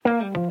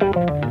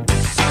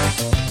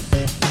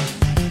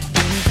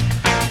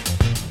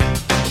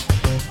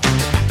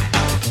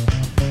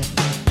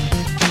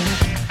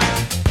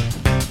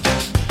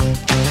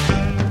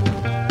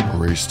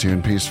to you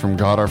in peace from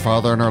God our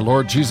Father and our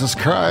Lord Jesus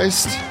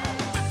Christ.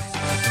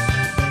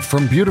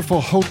 From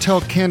beautiful Hotel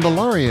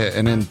Candelaria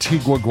in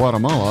Antigua,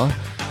 Guatemala,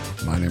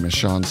 my name is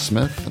Sean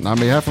Smith, and on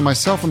behalf of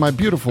myself and my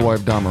beautiful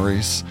wife,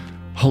 Damaris,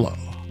 hello.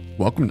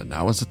 Welcome to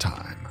Now is the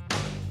Time.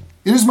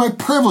 It is my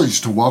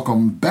privilege to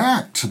welcome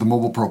back to the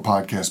Mobile Pro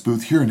Podcast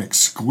booth here in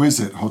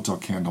exquisite Hotel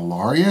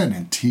Candelaria in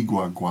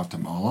Antigua,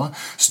 Guatemala,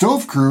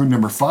 Stove Crew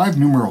number 5,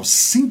 numero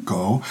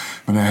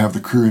 5, and I have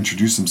the crew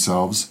introduce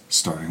themselves,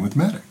 starting with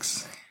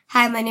Maddox.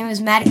 Hi, my name is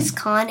Maddox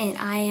Kahn, and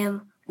I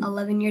am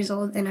 11 years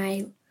old, and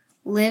I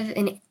live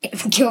in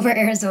Gilbert,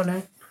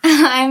 Arizona.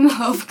 I'm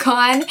Hope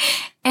Kahn,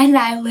 and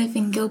I live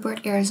in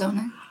Gilbert,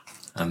 Arizona.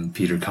 I'm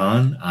Peter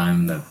Kahn.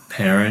 I'm the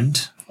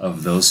parent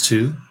of those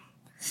two,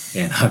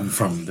 and I'm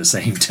from the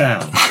same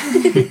town.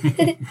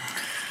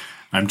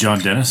 I'm John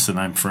Dennis, and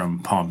I'm from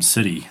Palm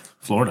City,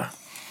 Florida.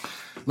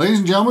 Ladies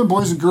and gentlemen,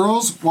 boys and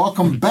girls,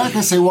 welcome back.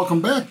 I say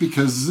welcome back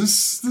because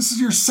this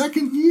is your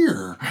second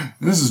year.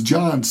 And this is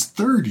John's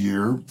third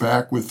year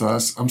back with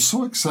us. I'm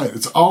so excited.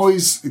 It's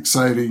always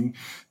exciting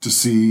to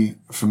see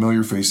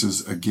familiar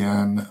faces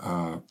again,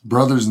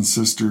 brothers and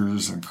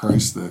sisters in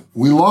Christ that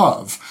we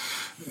love.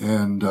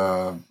 And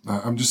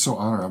I'm just so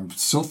honored. I'm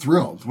so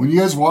thrilled. When you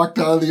guys walked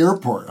out of the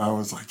airport, I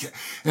was like, yeah.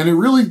 And it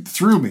really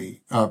threw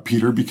me,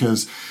 Peter,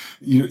 because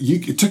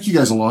it took you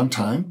guys a long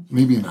time,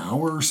 maybe an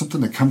hour or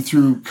something, to come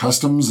through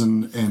customs,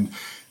 and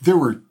there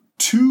were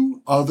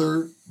 2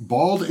 other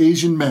bald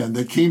Asian men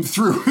that came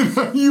through.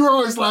 You were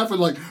always laughing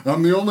like,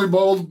 I'm the only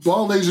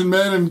bald Asian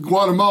man in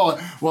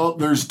Guatemala. Well,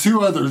 there's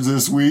 2 others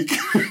this week.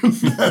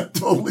 That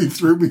totally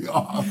threw me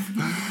off.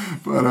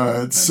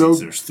 But it's so...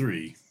 There's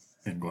 3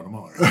 in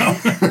Guatemala.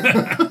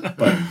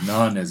 But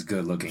none as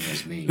good looking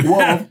as me.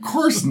 Well, of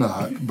course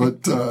not.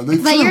 But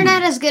But you're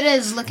not as good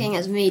as looking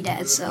as me,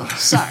 Dad. So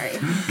sorry.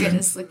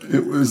 Goodness looking.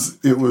 It was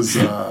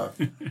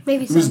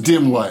Maybe it was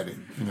dim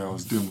lighting. It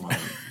was dim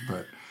lighting.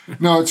 But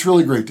no, it's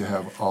really great to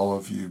have all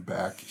of you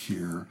back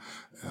here.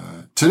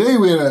 Today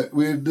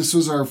this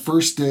was our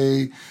first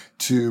day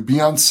to be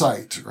on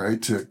site,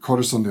 right? To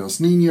Corazón de los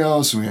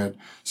Niños. We had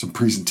some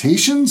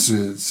presentations.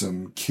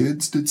 Some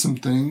kids did some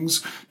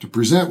things to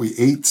present. We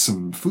ate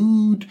some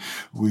food.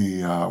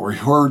 We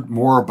heard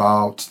more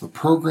about the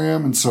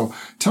program. And so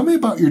tell me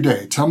about your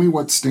day. Tell me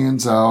what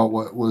stands out,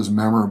 what was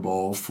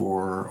memorable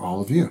for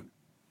all of you.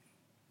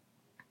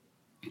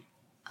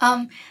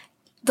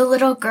 The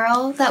little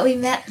girl that we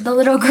met, the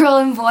little girl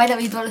and boy that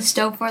we built a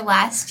stove for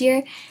last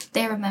year,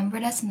 they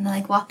remembered us and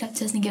they walked up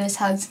to us and gave us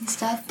hugs and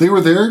stuff. They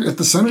were there at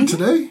the center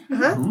today?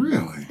 Uh-huh.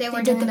 Really? They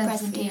did the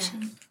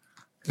presentation.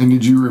 Yeah. And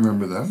did you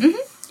remember them?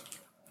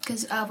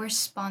 Because we're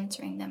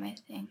sponsoring them, I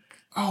think.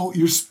 Oh,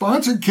 your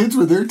sponsored kids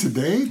were there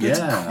today? That's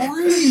Yeah.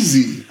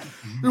 crazy.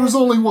 There was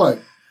only,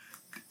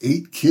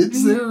 8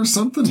 kids there or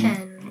something?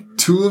 10.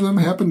 2 of them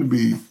happened to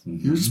be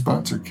your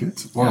sponsored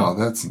kids? Wow,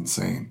 that's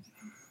insane.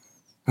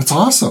 That's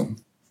awesome.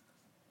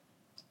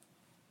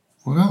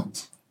 What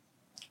else?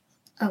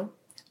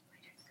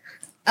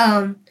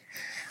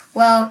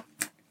 Well,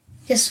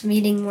 just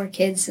meeting more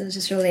kids. It was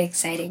just really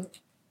exciting.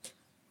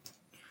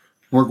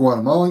 More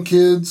Guatemalan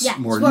kids? Yeah,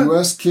 more more-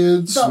 U.S.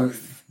 kids?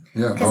 both.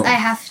 Yeah. Because I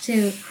have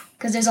to,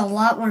 because there's a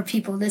lot more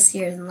people this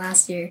year than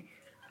last year.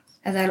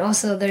 And then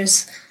also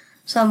there's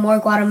some more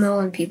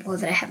Guatemalan people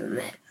that I haven't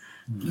met.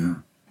 Yeah.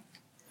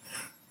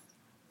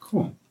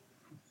 Cool.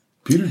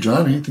 Peter,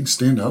 John, anything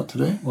stand out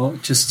today? Well,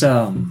 just,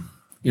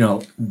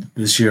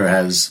 this year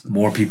has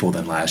more people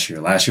than last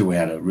year. Last year we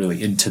had a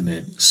really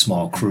intimate,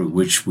 small crew,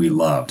 which we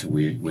loved.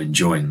 We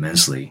enjoyed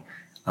immensely.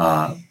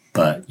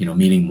 But,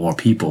 meeting more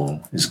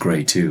people is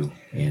great too.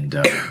 And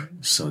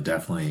so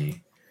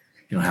definitely,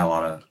 had a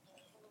lot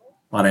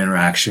of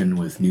interaction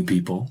with new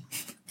people.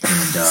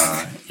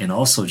 And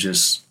also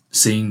just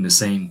seeing the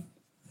same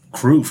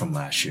crew from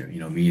last year,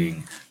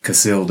 meeting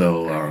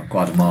Casildo, our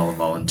Guatemalan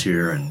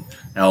volunteer, and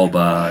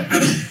Elba,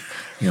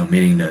 and,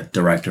 meeting the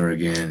director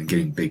again and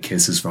getting big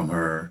kisses from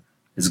her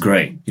is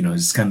great.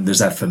 It's there's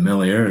that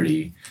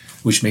familiarity,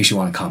 which makes you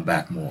want to come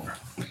back more.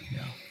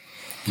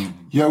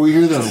 Yeah, we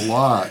hear that a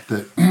lot,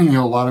 that,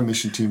 a lot of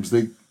mission teams,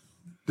 they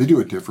do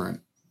a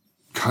different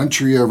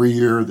country every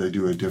year. They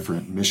do a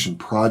different mission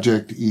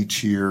project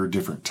each year,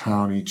 different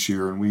town each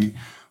year. And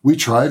we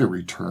try to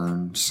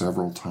return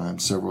several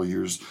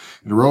years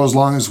in a row. As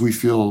long as we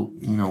feel,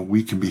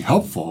 we can be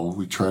helpful,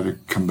 we try to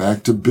come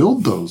back to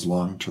build those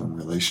long-term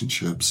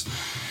relationships.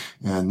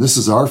 And this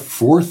is our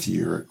 4th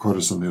year at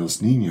Corazón de los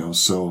Niños.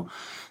 So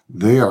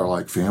they are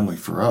like family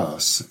for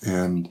us.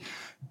 And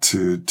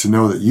to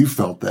know that you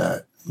felt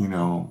that,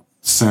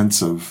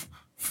 sense of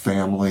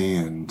family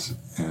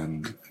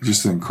and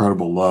just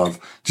incredible love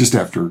just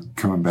after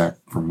coming back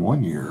from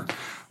 1 year,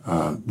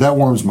 that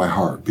warms my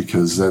heart,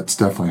 because that's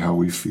definitely how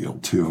we feel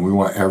too. And we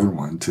want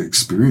everyone to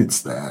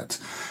experience that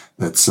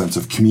sense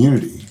of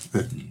community,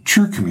 that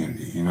true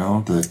community,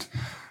 that,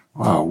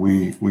 wow,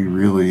 we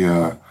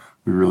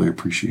really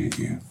appreciate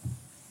you.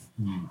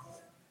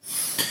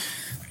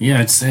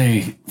 Yeah, I'd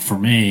say for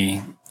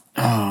me,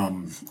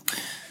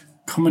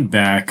 coming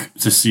back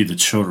to see the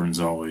children's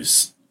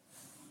always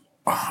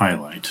a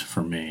highlight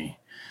for me.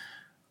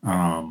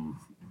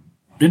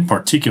 In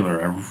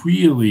particular, I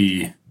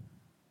really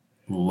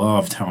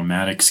loved how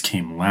Maddox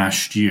came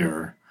last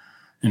year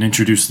and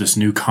introduced this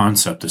new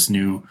concept, this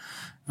new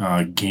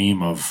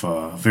game of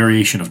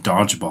variation of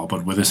dodgeball,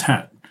 but with his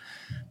hat.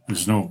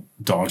 There's no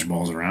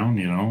dodgeballs around,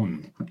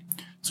 and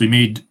so he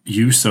made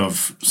use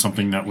of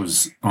something that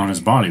was on his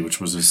body, which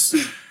was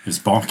his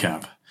ball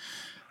cap.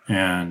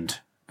 And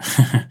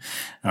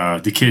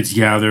the kids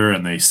gather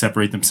and they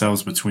separate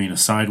themselves between a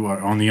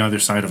sidewalk on the other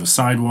side of a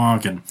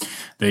sidewalk, and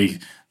they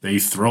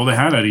throw the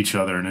hat at each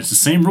other. And it's the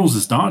same rules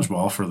as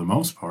dodgeball for the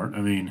most part. I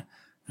mean,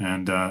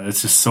 and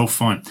it's just so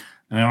fun.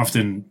 And I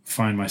often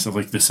find myself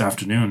like this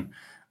afternoon,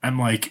 I'm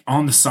like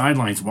on the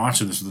sidelines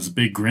watching this with this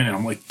big grin, and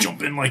I'm like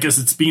jumping like as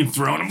it's being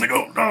thrown. I'm like,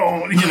 oh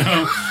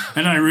no,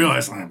 and I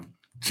realize I'm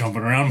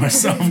jumping around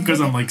myself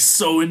because I'm like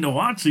so into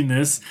watching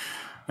this.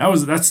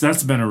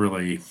 That's been a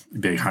really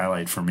big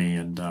highlight for me.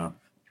 And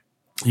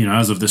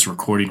as of this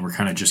recording, we're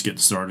kind of just getting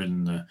started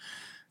in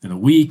the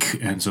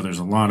week, and so there's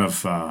a lot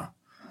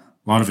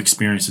of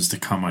experiences to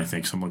come, I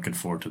think. So I'm looking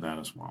forward to that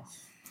as well.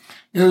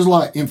 Yeah, there's a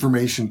lot of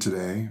information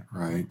today,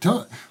 right?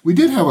 We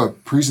did have a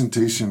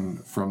presentation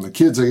from the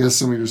kids. I guess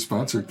some of your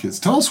sponsored kids.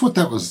 Tell us what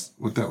that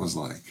was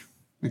like.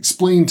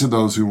 Explain to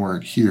those who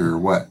weren't here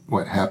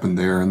what happened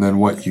there, and then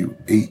what you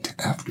ate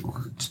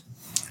afterwards.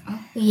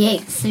 We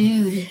ate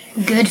food,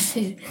 good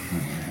food.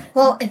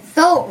 Well, it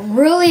felt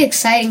really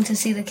exciting to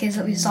see the kids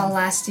that we saw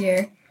last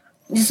year.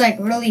 Just like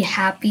really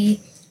happy,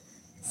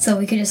 so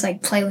we could just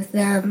like play with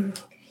them,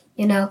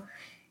 And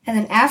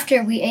then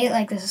after we ate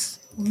like this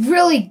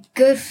really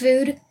good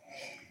food. It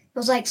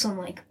was like some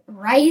like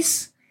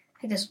rice,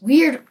 like this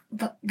weird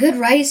but good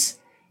rice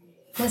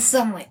with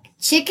some like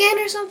chicken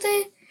or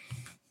something,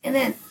 and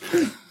then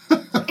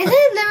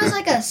there was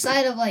like a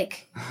side of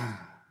like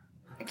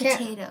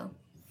potatoes,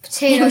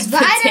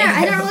 but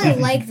I don't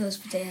really like those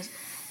potatoes.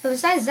 But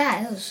besides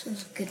that, it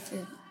was good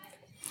food.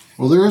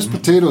 Well, there was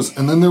potatoes,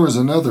 and then there was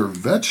another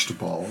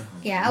vegetable.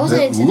 Yeah, I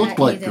wasn't into that looked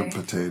like either. a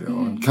potato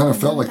and kind of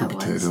felt like a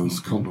potato. It was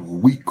called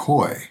wheat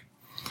koi.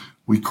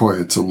 Wheat koi,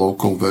 it's a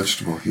local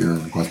vegetable here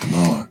in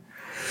Guatemala.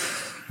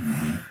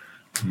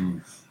 Mm-hmm.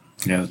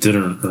 Yeah,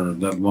 dinner or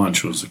that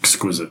lunch was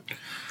exquisite.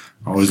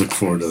 I always look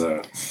forward to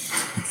that.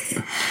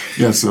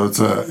 Yeah, so it's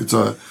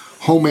a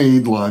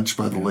homemade lunch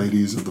by the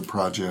ladies of the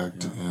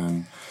project,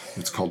 and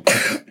it's called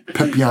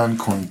pepian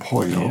con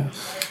pollo. Yeah.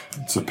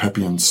 It's a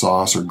pepian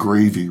sauce or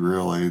gravy,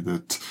 really,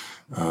 that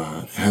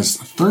has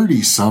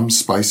 30-some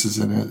spices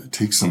in it. It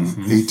takes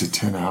them 8 to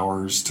 10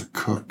 hours to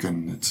cook,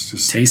 and it's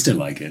just... Tasted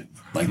like it.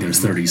 Like there's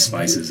 30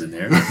 spices in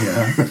there.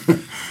 Yeah.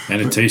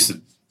 And it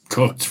tasted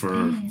cooked for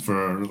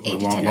a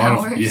lot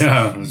hours. of...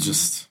 Yeah, it was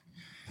just...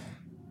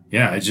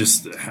 Yeah, it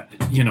just...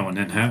 and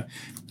then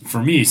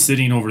for me,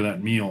 sitting over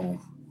that meal,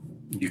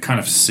 you kind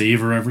of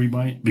savor every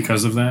bite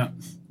because of that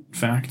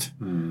fact.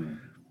 Mm.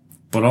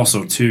 But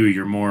also, too,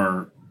 you're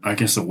more... I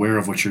guess aware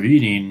of what you're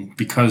eating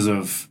because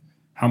of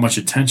how much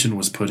attention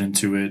was put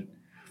into it.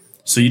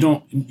 So you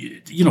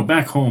don't,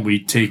 back home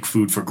we take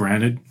food for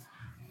granted.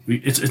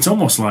 It's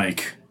almost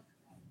like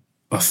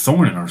a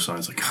thorn in our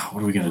sides. Like, oh,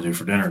 what are we going to do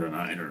for dinner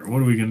tonight? Or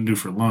what are we going to do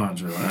for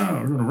lunch? Or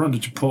we're going to run to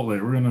Chipotle.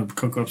 We're going to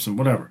cook up some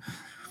whatever.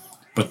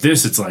 But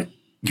this, it's like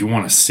you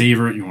want to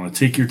savor it. You want to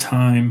take your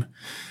time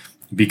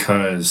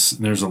because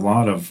there's a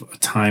lot of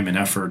time and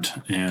effort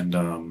and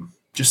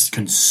just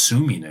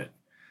consuming it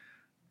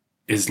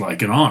is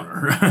like an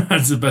honor.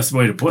 That's the best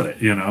way to put it,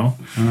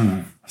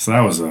 Mm. So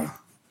that was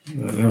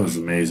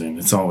amazing.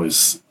 It's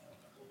always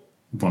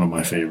one of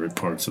my favorite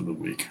parts of the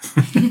week.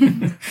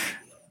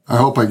 I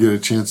hope I get a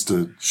chance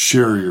to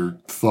share your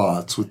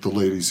thoughts with the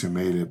ladies who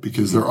made it,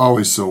 because they're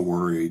always so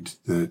worried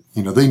that,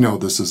 they know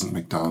this isn't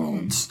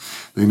McDonald's.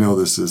 They know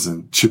this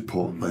isn't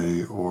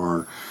Chipotle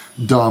or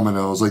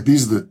Domino's. Like,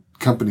 these are the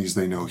companies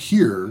they know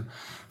here,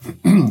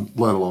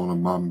 let alone a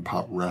mom and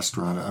pop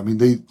restaurant. I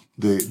mean,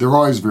 they're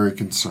always very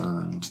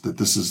concerned that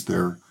this is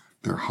their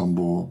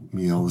humble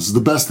meal. This is the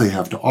best they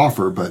have to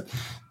offer, but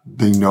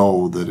they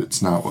know that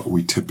it's not what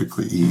we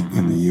typically eat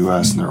in the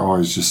U.S., and they're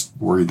always just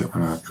worried that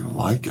we're not going to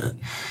like it.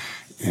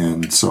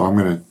 And so I'm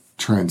going to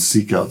try and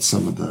seek out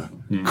some of the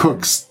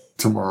cooks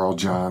tomorrow,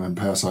 John, and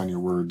pass on your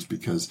words,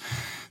 because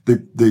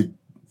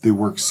they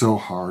work so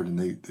hard, and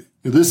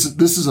this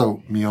is a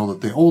meal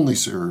that they only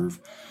serve.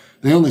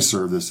 They only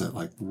serve this at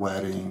like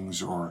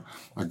weddings or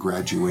a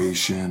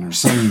graduation or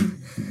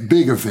some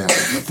big event,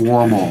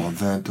 formal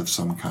event of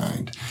some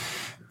kind.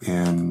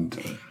 And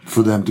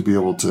for them to be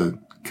able to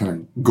kind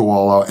of go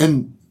all out,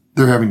 and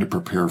they're having to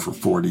prepare for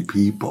 40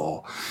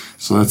 people.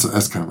 So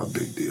that's kind of a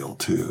big deal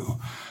too.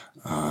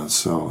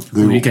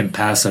 You can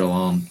pass it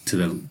along to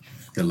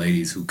the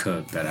ladies who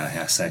cook that I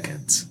have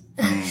seconds.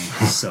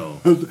 So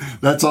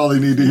that's all they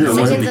need to hear. It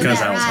wasn't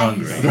because I was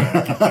hungry.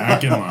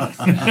 Back in line.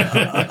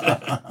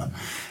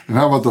 And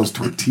how about those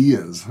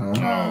tortillas, huh?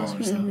 Oh,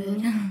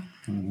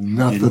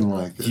 Nothing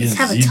like it.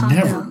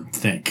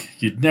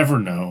 You'd never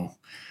know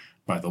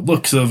by the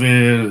looks of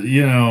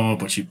it,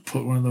 but you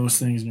put one of those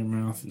things in your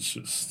mouth, it's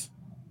just,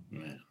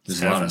 man.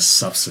 There's a lot of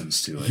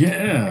substance to it.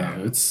 Yeah,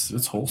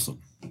 it's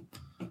wholesome.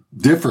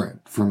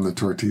 Different from the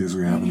tortillas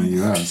we have in the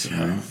U.S.,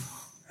 right?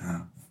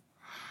 Yeah.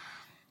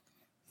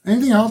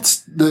 Anything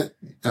else that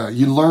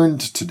you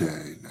learned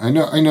today? I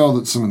know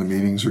that some of the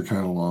meetings were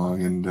kind of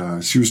long,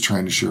 and she was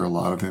trying to share a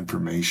lot of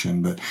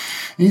information. But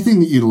anything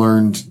that you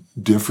learned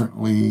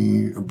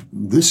differently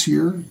this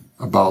year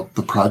about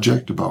the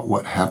project, about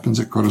what happens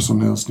at Corazon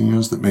de los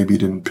Niños that maybe you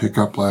didn't pick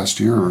up last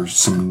year, or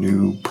some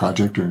new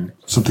project or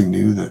something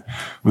new that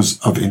was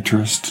of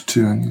interest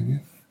to any of you?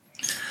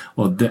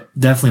 Well,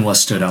 definitely what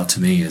stood out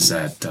to me is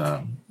that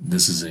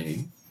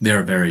they're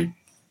a very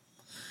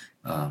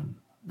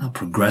not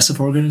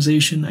progressive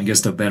organization. I guess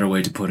the better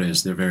way to put it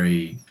is they're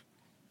very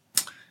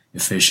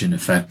efficient,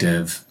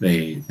 effective.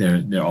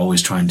 They're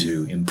always trying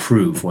to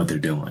improve what they're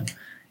doing.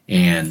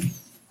 And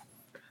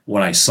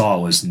what I saw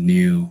was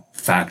new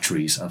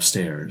factories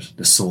upstairs,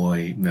 the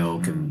soy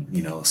milk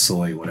and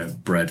soy whatever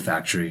bread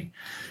factory.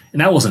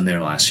 And that wasn't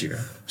there last year.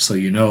 So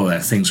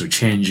that things are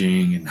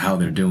changing and how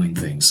they're doing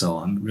things. So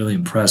I'm really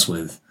impressed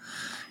with,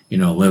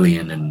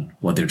 Lillian and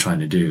what they're trying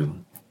to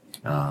do.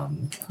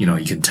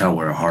 You can tell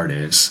where her heart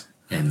is,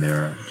 and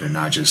they're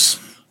not just,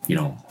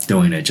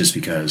 doing it just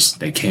because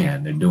they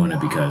can. They're doing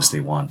it because they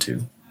want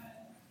to.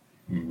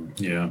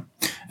 Yeah.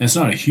 And it's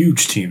not a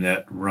huge team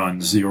that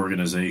runs the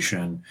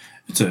organization.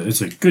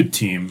 It's a good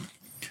team,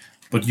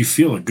 but you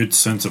feel a good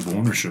sense of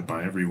ownership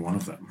by every one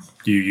of them.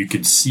 You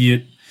can see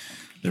it.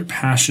 They're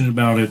passionate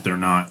about it. They're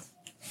not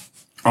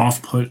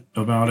off-put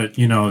about it.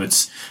 You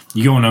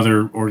go in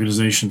other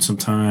organizations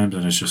sometimes,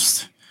 and it's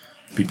just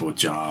people with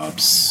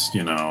jobs,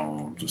 they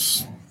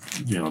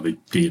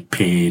get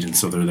paid, and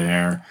so they're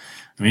there.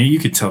 I mean, you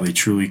could tell they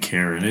truly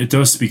care, and it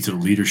does speak to the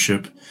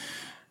leadership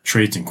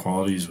traits and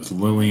qualities with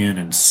Lillian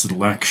and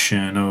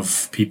selection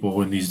of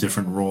people in these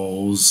different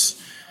roles,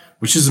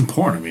 which is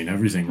important. I mean,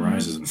 everything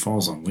rises and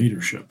falls on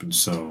leadership, and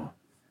so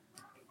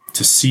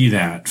to see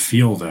that,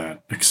 feel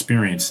that,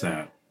 experience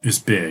that is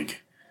big.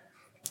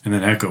 And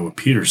then echo what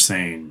Peter's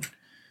saying.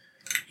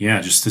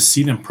 Yeah, just to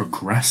see them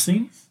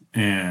progressing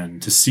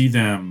and to see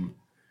them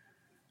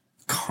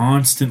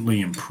constantly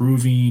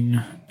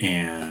improving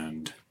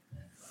and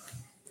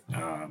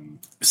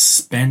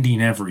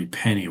spending every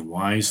penny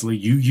wisely.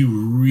 You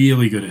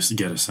really get a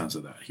sense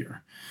of that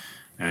here.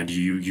 And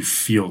you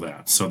feel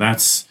that. So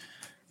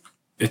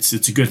it's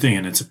a good thing,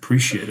 and it's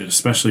appreciated,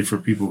 especially for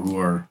people who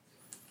are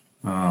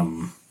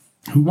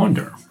who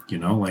wonder,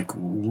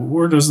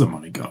 where does the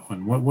money go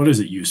and what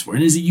is it used for?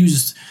 And is it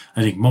used,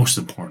 I think most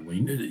importantly,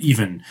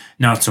 even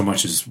not so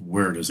much as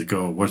where does it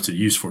go, what's it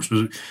used for,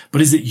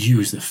 but is it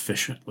used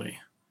efficiently?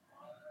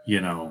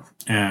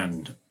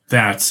 And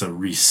that's a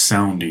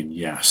resounding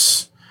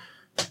yes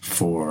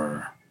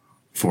for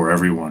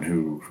everyone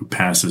who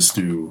passes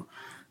through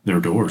their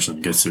doors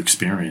and gets to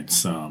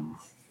experience,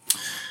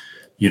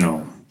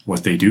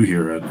 what they do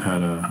here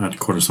at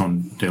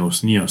Corazon de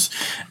los Niños.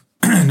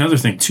 Another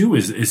thing too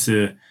is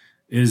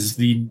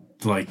the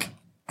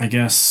I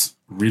guess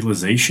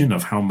realization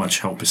of how much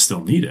help is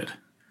still needed.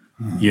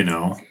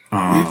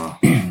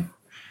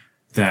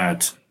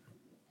 That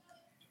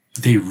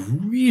they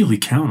really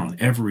count on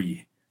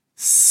every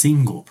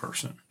single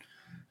person,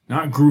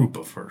 not group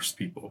of first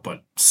people,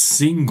 but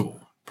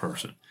single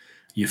person.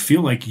 You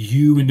feel like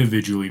you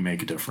individually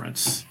make a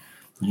difference.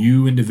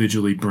 You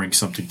individually bring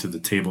something to the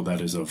table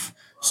that is of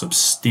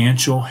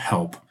substantial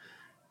help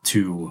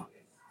to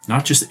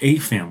not just a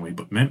family,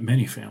 but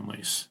many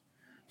families.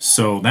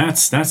 So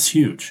that's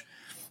huge.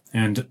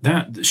 And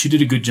that she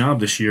did a good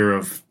job this year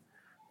of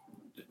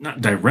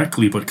not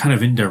directly, but kind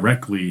of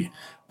indirectly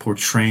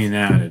portraying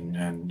that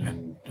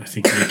and I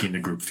think making the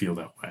group feel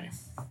that way.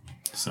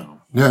 So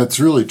yeah, it's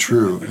really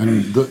true.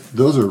 And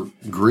those are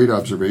great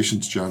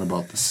observations, John,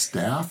 about the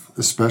staff,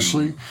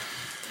 especially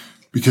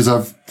because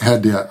I've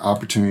had the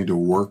opportunity to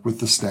work with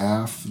the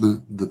staff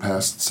the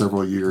past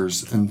several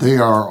years, and they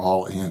are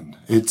all in.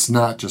 It's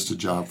not just a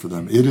job for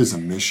them. It is a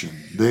mission.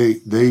 They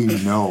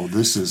know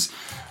this is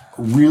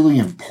really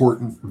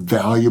important,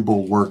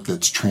 valuable work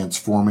that's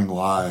transforming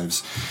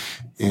lives.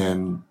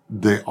 And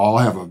they all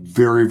have a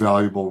very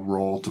valuable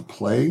role to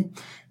play.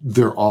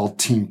 They're all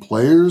team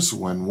players.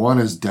 When one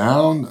is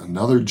down,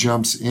 another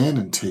jumps in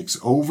and takes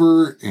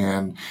over.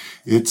 And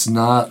it's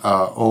not,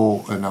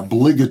 an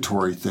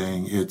obligatory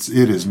thing. It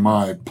is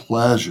my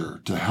pleasure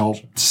to help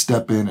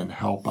step in and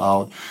help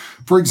out.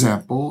 For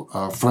example,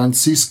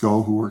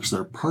 Francisco, who works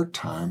there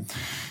part-time,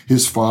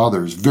 his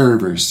father is very,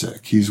 very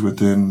sick. He's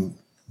within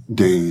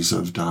days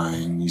of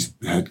dying. He's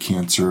had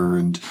cancer,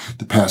 and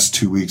the past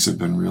 2 weeks have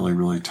been really,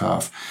 really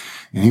tough.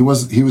 And he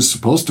was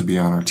supposed to be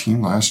on our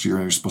team last year,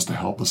 and he was supposed to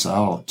help us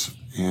out,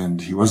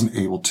 and he wasn't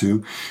able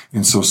to.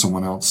 And so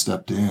someone else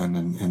stepped in,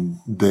 and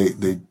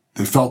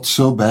they felt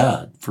so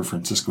bad for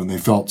Francisco, and they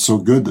felt so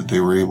good that they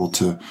were able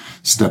to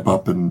step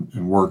up and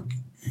work,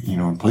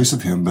 in place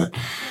of him. But,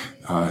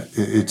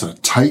 it's a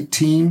tight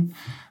team.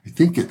 I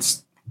think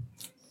it's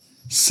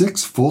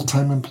 6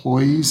 full-time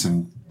employees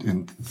and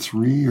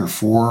 3 or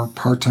 4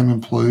 part-time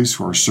employees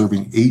who are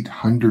serving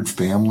 800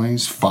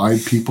 families,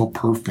 5 people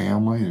per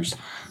family. There's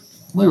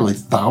literally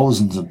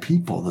thousands of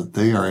people that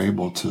they are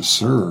able to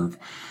serve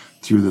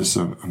through this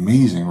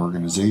amazing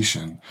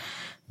organization.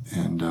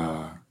 And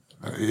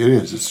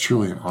it's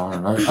truly an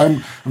honor.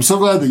 I'm so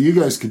glad that you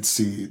guys could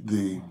see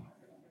the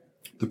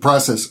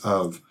process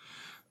of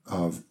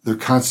they're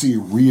constantly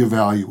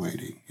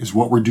reevaluating. Is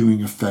what we're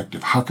doing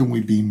effective? How can we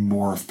be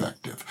more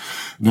effective?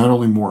 Not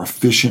only more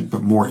efficient,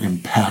 but more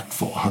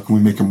impactful. How can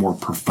we make a more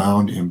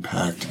profound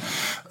impact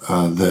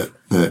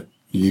that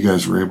you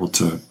guys were able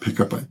to pick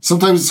up on?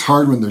 Sometimes it's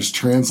hard when there's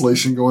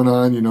translation going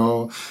on,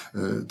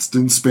 it's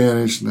in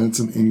Spanish and then it's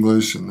in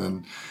English and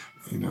then,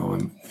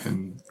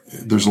 and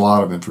there's a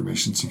lot of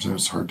information.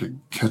 Sometimes it's hard to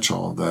catch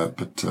all of that,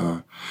 but,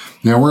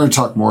 we're going to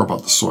talk more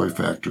about the soy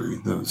factory,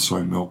 the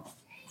soy milk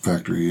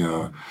factory.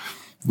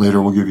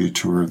 Later we'll give you a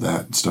tour of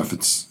that and stuff.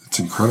 It's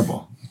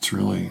incredible. It's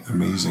really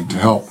amazing to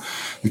help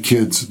the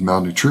kids with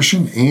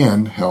malnutrition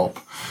and help,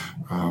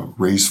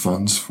 raise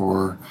funds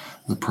for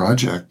the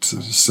project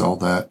to sell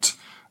that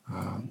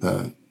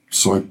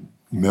soy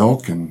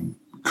milk and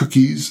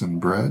cookies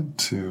and bread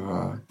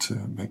to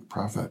make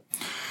profit.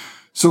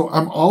 So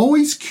I'm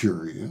always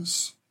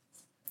curious.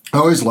 I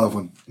always love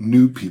when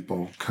new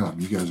people come.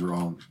 You guys were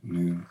all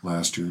new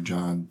last year,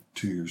 John,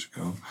 2 years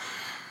ago.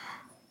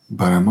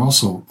 But I'm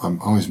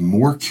always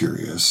more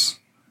curious.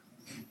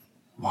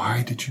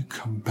 Why did you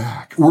come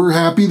back? We're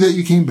happy that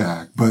you came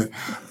back, but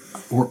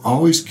we're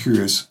always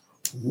curious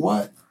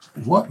what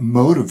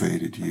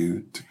motivated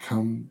you to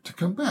come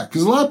back?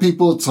 Because a lot of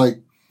people, it's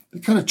like they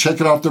kind of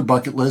check it off their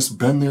bucket list,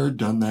 been there,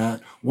 done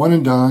that, one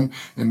and done,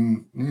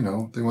 and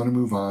they want to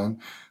move on.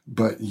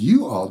 But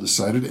you all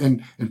decided,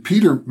 and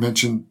Peter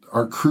mentioned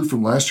our crew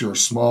from last year, our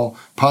small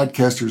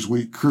Podcasters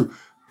Week crew.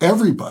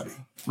 Everybody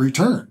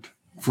returned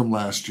from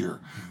last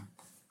year.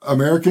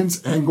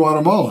 Americans and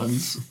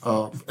Guatemalans,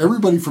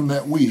 everybody from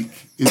that week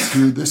is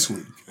here this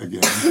week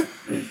again,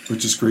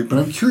 which is great. But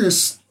I'm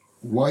curious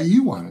why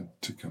you wanted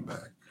to come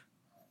back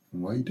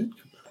and why you did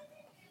come back.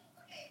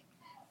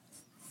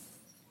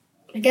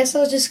 I guess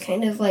I was just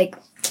kind of I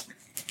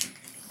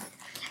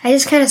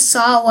just kind of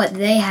saw what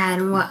they had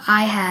and what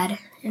I had,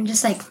 and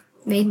just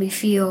made me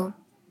feel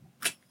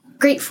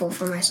grateful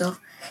for myself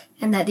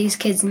and that these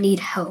kids need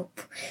help.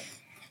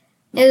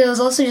 And it was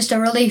also just a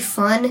really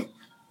fun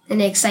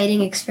and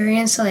exciting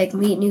experience to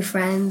meet new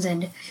friends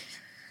and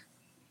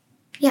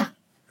yeah.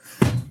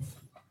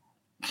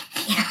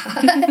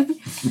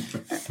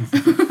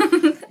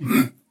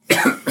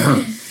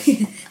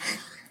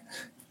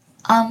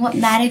 What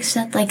Maddox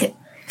said,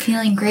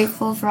 feeling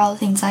grateful for all the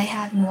things I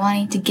have and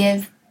wanting to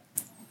give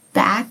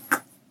back,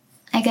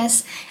 I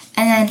guess.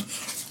 And then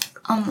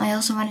I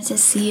also wanted to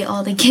see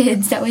all the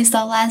kids that we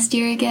saw last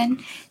year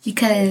again,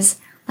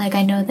 because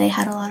I know they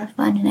had a lot of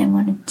fun and I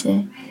wanted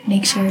to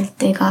make sure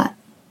they got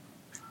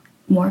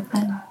more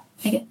fun.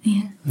 I guess,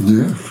 yeah.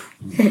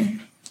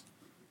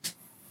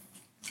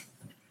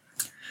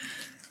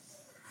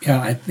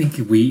 Yeah, I think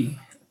we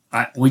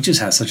just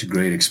had such a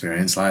great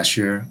experience last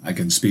year. I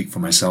can speak for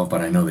myself,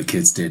 but I know the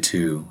kids did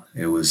too.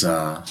 It was,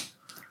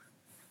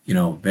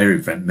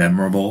 very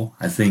memorable.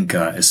 I think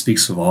it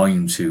speaks a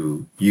volume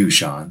to you,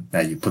 Sean,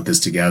 that you put this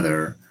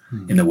together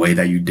in the way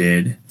that you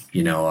did.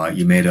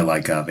 You made it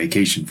like a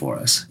vacation for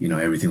us.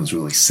 Everything was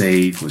really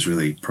safe, was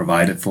really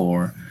provided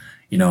for.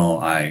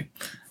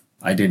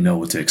 I didn't know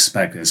what to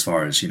expect as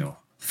far as,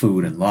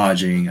 food and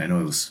lodging. I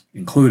know it was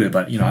included,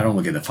 but, I don't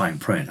look at the fine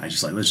print. I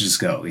just let's just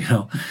go,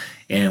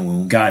 And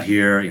when we got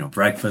here,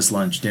 breakfast,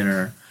 lunch,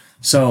 dinner.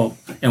 So,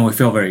 and we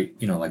feel very,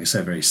 like I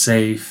said, very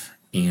safe.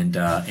 And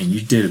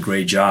you did a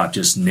great job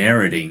just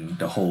narrating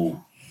the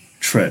whole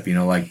trip,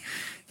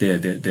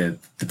 the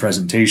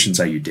presentations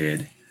that you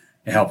did.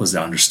 It helped us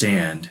to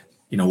understand,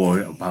 what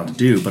we're about to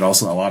do, but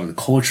also a lot of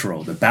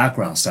the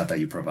background stuff that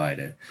you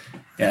provided.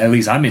 At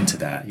least I'm into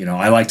that.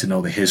 I like to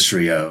know the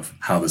history of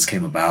how this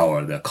came about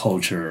or the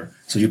culture.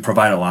 So you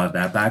provide a lot of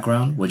that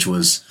background, which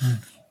was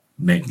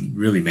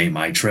really made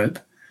my trip.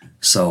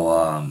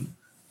 So,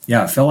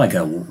 it felt like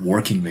a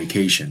working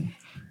vacation.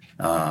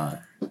 And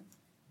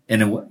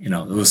it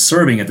was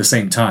serving at the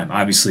same time.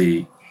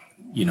 Obviously,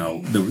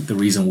 the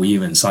reason we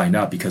even signed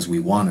up because we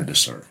wanted to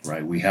serve,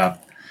 right? We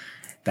have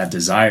that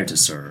desire to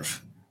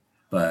serve.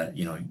 But,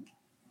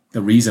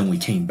 the reason we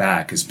came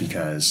back is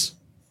because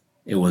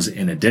it was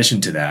in addition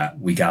to that,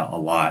 we got a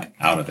lot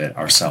out of it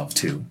ourselves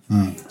too.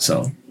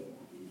 So.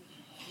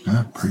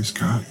 Yeah, praise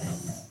God.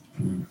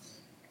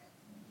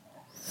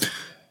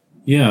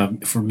 Yeah,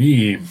 for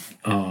me,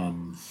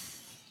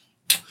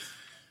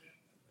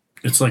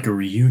 it's like a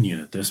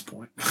reunion at this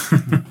point.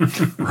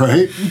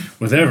 Right?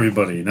 With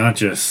everybody, not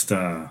just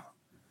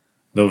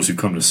those who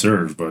come to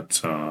serve,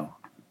 but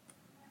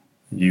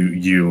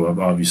you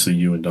obviously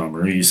you and Don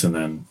Maurice, and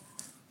then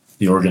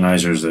the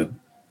organizers at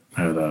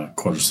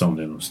Corazón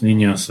de los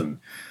Niños, and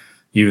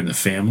even the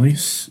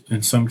families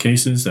in some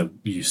cases that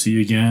you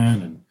see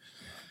again, and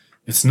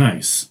it's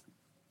nice.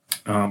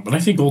 But I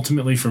think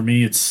ultimately for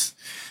me, it's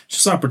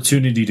just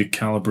opportunity to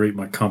calibrate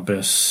my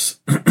compass.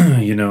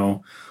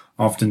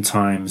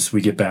 Oftentimes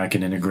we get back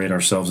and integrate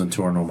ourselves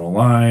into our normal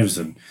lives,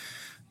 and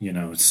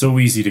it's so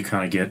easy to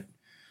kind of get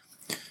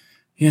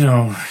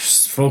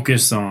just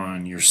focus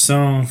on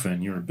yourself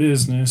and your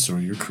business or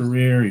your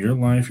career, your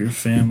life, your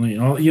family,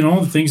 and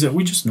all the things that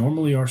we just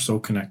normally are so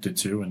connected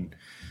to and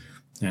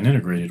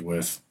integrated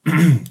with.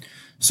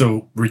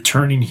 So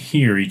returning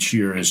here each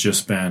year has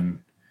just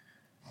been,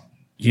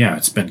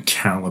 it's been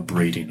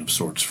calibrating of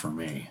sorts for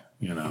me,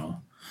 and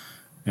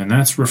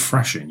that's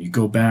refreshing. You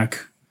go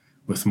back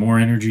with more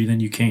energy than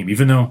you came,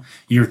 even though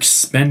you're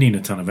expending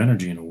a ton of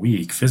energy in a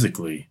week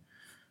physically.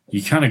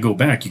 You kind of go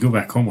back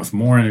home with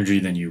more energy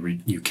than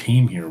you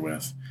came here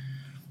with.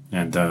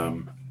 And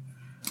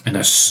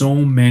as so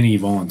many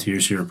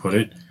volunteers here put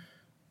it,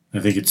 I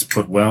think it's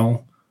put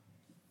well.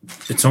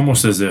 It's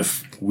almost as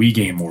if we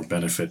gain more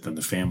benefit than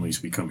the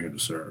families we come here to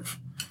serve.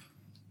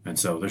 And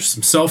so there's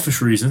some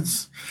selfish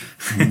reasons.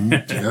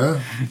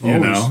 Yeah. But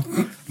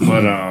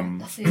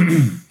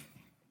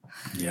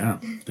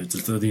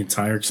it's the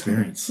entire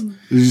experience. Did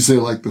you say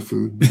like the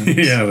food?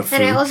 Yeah, the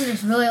food. And I also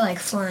just really like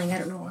flying. I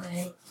don't know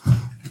why.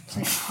 It's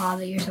like a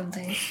hobby or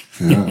something.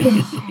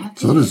 Yeah.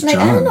 So does Like,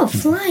 John. I don't know,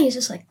 flying is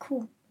just like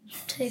cool.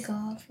 Take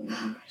off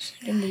and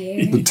sit in the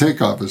air. The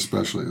takeoff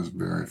especially is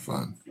very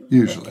fun.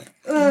 Usually.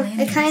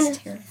 It kind of.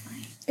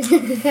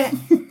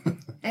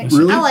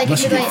 Really? I like it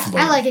Must be because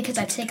I like it because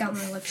I take out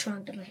my left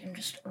trunk and like I'm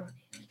just.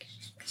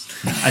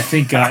 I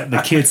think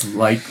the kids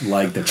like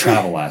the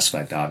travel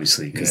aspect,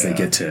 obviously, because they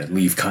get to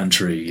leave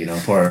country.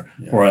 For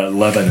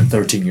 11 and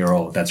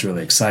 13-year-old, that's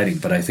really exciting.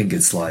 But I think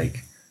it's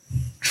like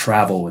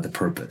travel with a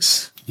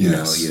purpose.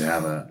 Yes. You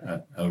have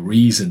a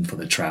reason for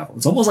the travel.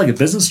 It's almost like a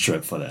business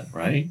trip for them,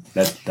 right?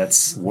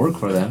 That's work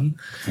for them.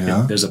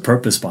 Yeah. There's a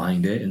purpose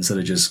behind it instead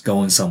of just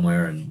going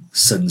somewhere and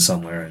sitting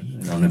somewhere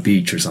and on the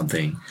beach or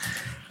something.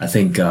 I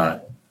think I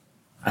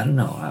don't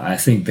know. I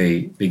think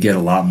they get a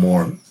lot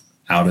more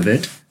out of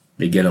it.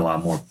 They get a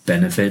lot more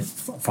benefit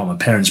from a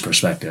parent's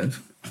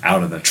perspective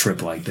out of a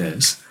trip like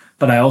this.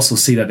 But I also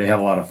see that they have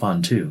a lot of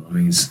fun too. I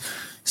mean,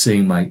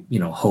 seeing my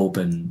Hope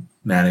and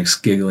Maddox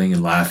giggling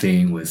and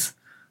laughing with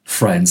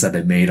friends that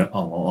they made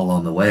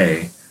along the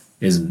way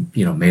is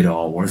made it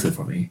all worth it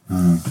for me.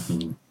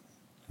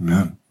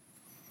 Yeah.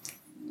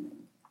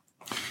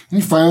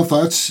 Any final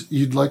thoughts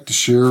you'd like to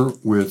share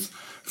with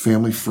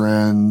family,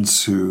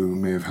 friends who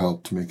may have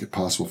helped make it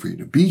possible for you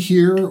to be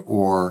here,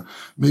 or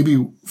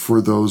maybe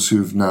for those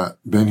who've not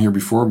been here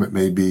before but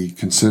may be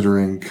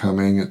considering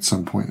coming at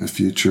some point in the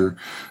future?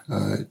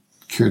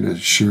 Care to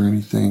share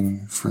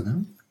anything for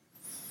them?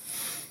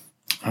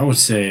 I would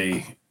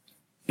say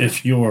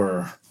if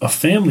you're a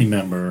family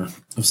member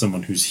of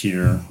someone who's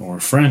here or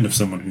a friend of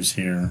someone who's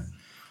here,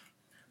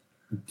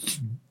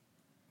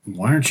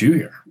 why aren't you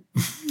here?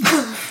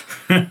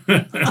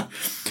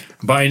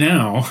 By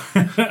now,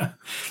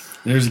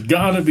 there's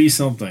got to be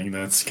something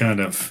that's kind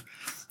of,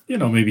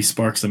 maybe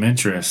sparks some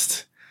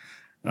interest.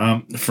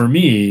 For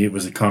me, it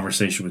was a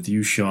conversation with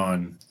you,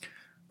 Sean,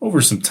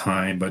 over some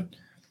time, but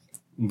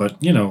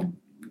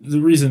the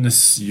reason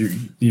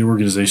the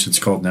organization's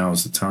called Now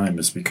Is the Time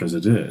is because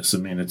it is. I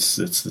mean, it's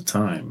the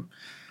time.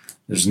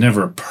 There's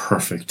never a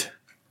perfect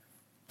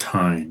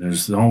time.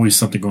 There's always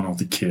something going on with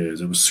the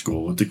kids, or with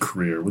school, with the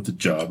career, with the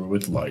job, or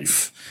with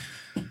life.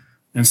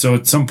 And so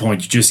at some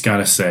point, you just got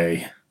to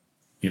say,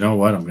 you know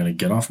what? I'm going to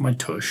get off my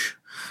tush,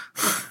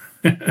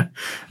 and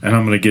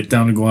I'm going to get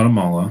down to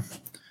Guatemala,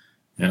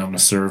 and I'm going to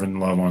serve and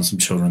love on some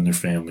children and their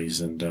families,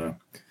 and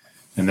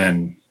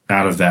then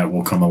out of that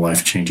will come a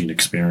life-changing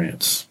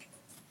experience.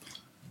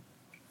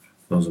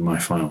 Those are my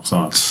final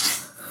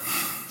thoughts.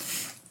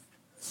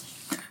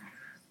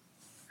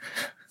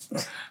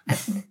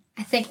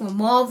 I thank my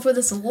mom for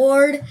this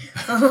award.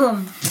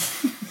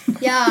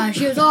 Yeah,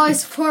 she was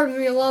always supporting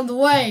me along the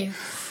way.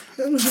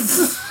 I don't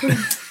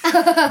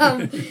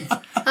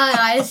know,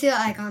 I just feel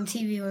like on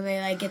TV when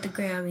they get the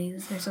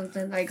Grammys or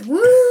something,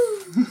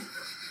 woo!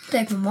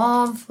 Thank my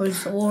mom for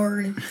this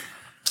award.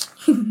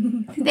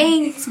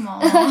 Thanks,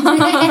 Mom.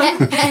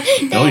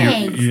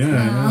 Thanks,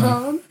 yeah.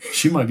 Mom.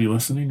 She might be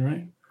listening,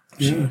 right?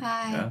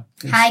 Yeah.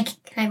 Hi.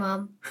 Hi,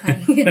 Mom. Hi.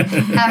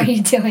 How are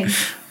you doing?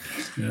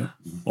 Yeah.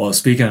 Well,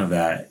 speaking of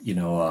that,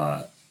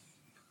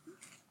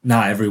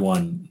 not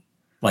everyone,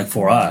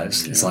 for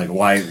us, it's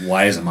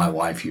why isn't my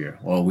wife here?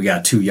 Well, we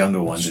got two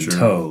younger ones in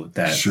tow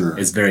that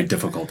it's very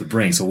difficult to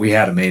bring. So we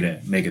had to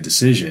make a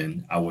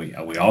decision. Are we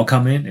all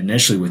coming?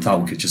 Initially, we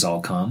thought we could just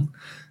all come,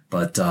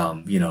 but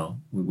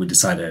we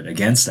decided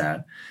against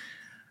that.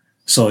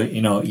 So,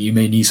 you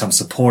may need some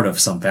support of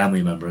some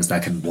family members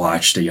that can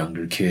watch the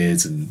younger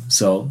kids. And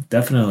so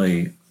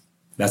definitely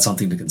that's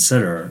something to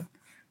consider.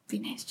 Be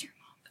nice to your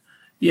mom.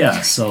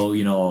 Yeah. So,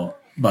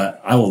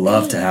 but I would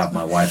love to have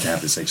my wife to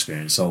have this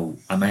experience. So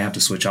I might have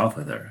to switch off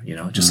with her,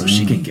 just so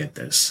she can get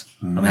this.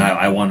 I mean,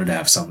 I wanted to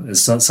have some,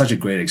 it's such a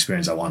great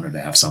experience. I wanted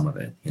to have some of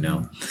it,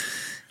 yeah.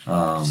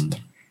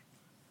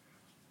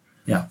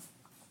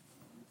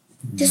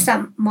 Just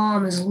that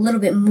Mom is a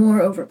little bit more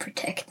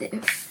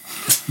overprotective.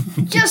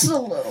 Just a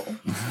little.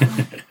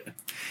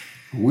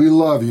 We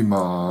love you,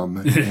 Mom.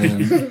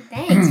 And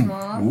Thanks,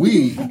 Mom.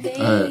 we,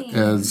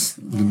 as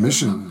the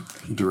mission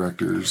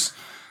directors,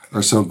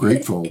 are so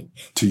grateful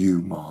to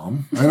you,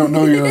 Mom. I don't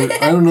know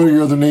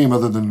your other name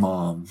other than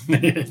Mom.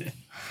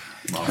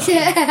 Mom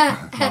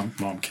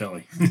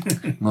Kelly.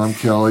 Mom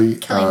Kelly.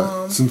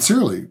 Mom.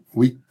 Sincerely,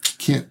 we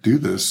can't do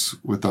this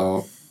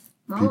without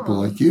people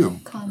like you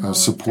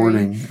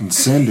supporting and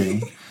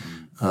sending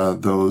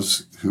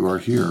those who are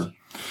here.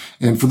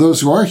 And for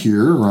those who are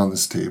here around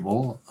this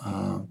table,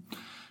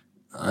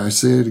 I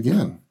say it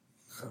again.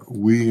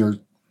 We are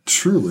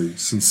truly,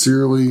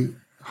 sincerely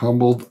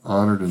humbled,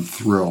 honored, and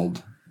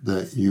thrilled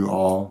that you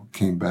all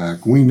came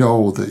back. We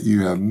know that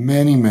you have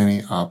many,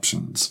 many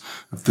options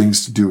of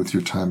things to do with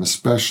your time,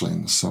 especially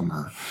in the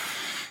summer.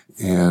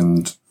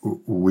 And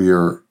we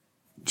are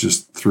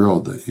just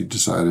thrilled that you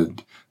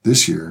decided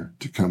this year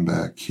to come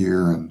back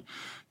here and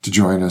to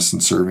join us in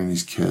serving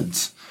these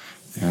kids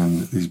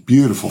and these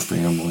beautiful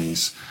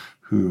families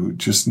who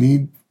just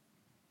need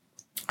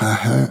a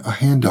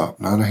hand up,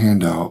 not a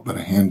handout, but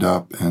a hand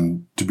up,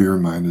 and to be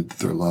reminded that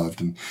they're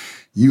loved. And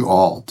you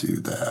all do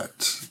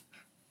that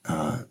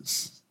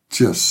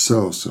just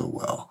so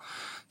well.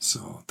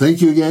 So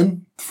thank you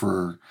again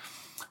for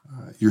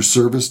your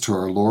service to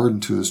our Lord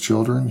and to his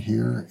children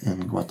here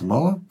in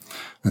Guatemala.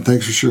 And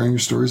thanks for sharing your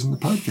stories in the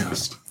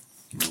podcast.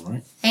 All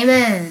right.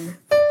 Amen.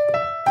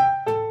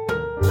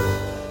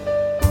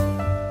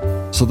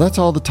 So that's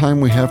all the time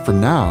we have for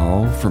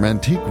now from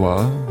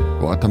Antigua,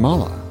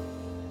 Guatemala.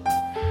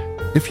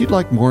 If you'd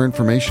like more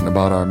information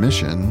about our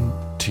mission,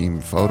 team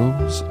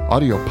photos,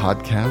 audio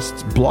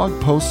podcasts, blog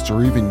posts,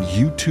 or even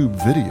YouTube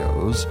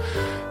videos,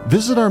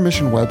 visit our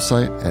mission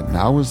website at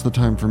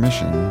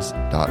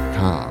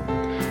nowisthetime4missions.com.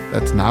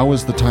 That's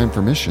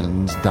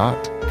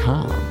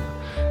nowisthetime4missions.com.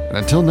 And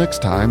until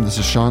next time, this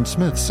is Sean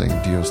Smith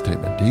saying Dios te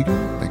bendiga,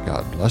 may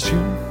God bless you.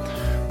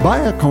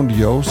 Vaya con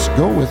Dios,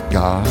 go with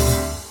God.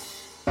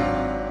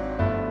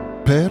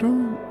 Pero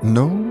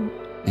no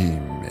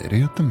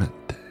inmediatamente.